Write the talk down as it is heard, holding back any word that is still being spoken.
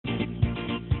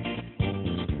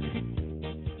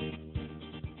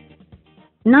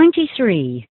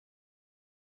93.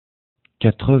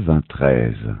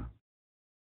 93.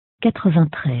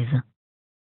 93.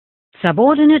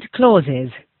 Subordinate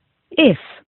clauses. If.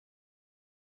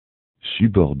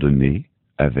 Subordonné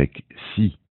avec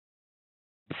si.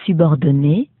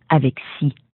 Subordonné avec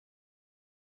si.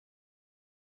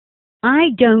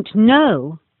 I don't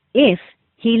know if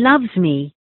he loves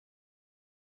me.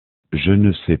 Je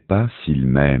ne sais pas s'il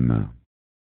m'aime.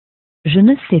 Je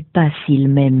ne sais pas s'il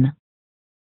m'aime.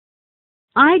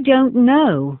 I don't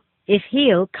know if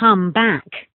he'll come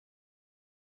back.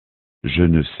 Je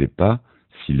ne sais pas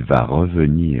s'il va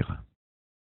revenir.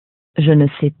 Je ne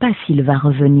sais pas s'il va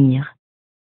revenir.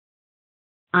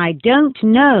 I don't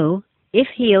know if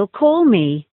he'll call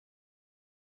me.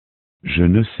 Je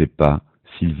ne sais pas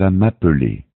s'il va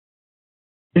m'appeler.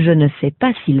 Je ne sais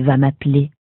pas s'il va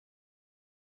m'appeler.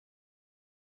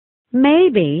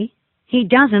 Maybe he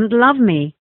doesn't love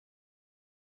me.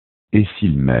 Et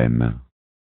s'il m'aime?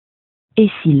 Et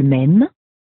s'il m'aime?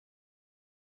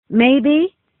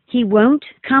 Maybe he won't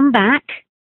come back.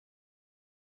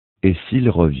 Et s'il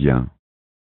revient?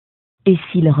 Et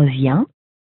s'il revient?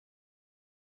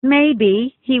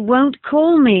 Maybe he won't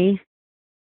call me.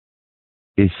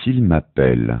 Et s'il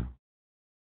m'appelle?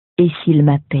 Et s'il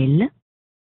m'appelle?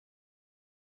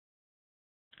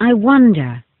 I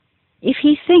wonder if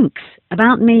he thinks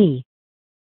about me.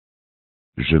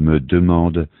 Je me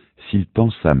demande s'il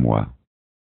pense à moi.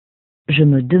 Je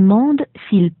me demande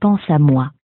s'il pense à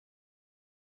moi.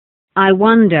 I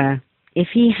wonder if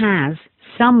he has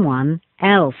someone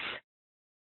else.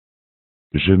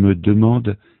 Je me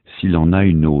demande s'il en a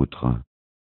une autre.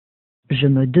 Je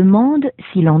me demande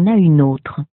s'il en a une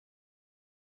autre.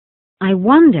 I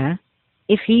wonder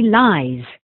if he lies.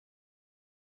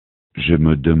 Je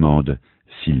me demande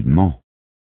s'il ment.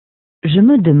 Je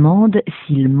me demande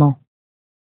s'il ment.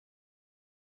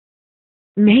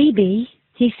 Maybe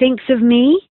he thinks of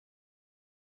me.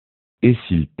 Et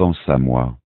s'il pense à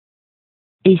moi?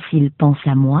 Et s'il pense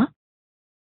à moi?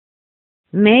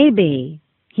 Maybe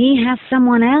he has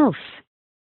someone else.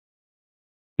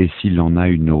 Et s'il en a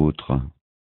une autre?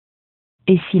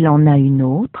 Et s'il en a une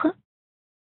autre?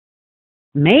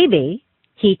 Maybe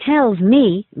he tells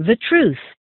me the truth.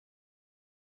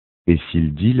 Et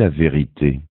s'il dit la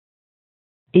vérité?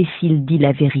 Et s'il dit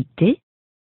la vérité?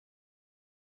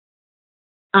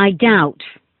 I doubt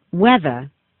whether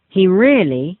he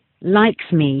really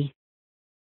likes me.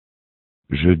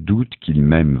 Je doute qu'il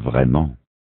m'aime vraiment.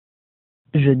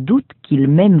 Je doute qu'il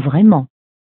m'aime vraiment.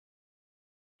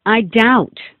 I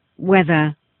doubt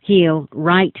whether he'll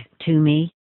write to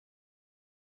me.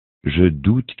 Je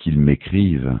doute qu'il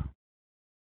m'écrive.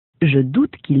 Je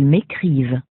doute qu'il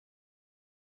m'écrive.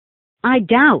 I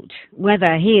doubt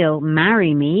whether he'll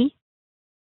marry me.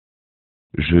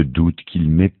 Je doute qu'il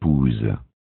m'épouse.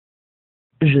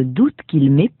 Je doute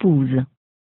qu'il m'épouse.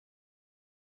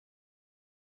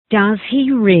 Does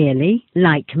he really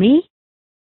like me?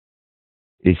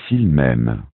 Et s'il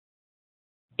m'aime?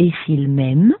 Et s'il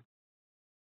m'aime?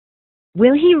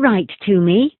 Will he write to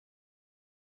me?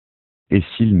 Et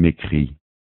s'il m'écrit?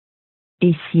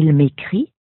 Et s'il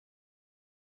m'écrit?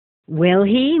 Will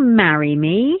he marry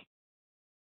me?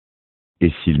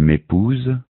 Et s'il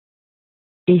m'épouse?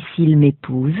 Et s'il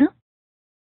m'épouse?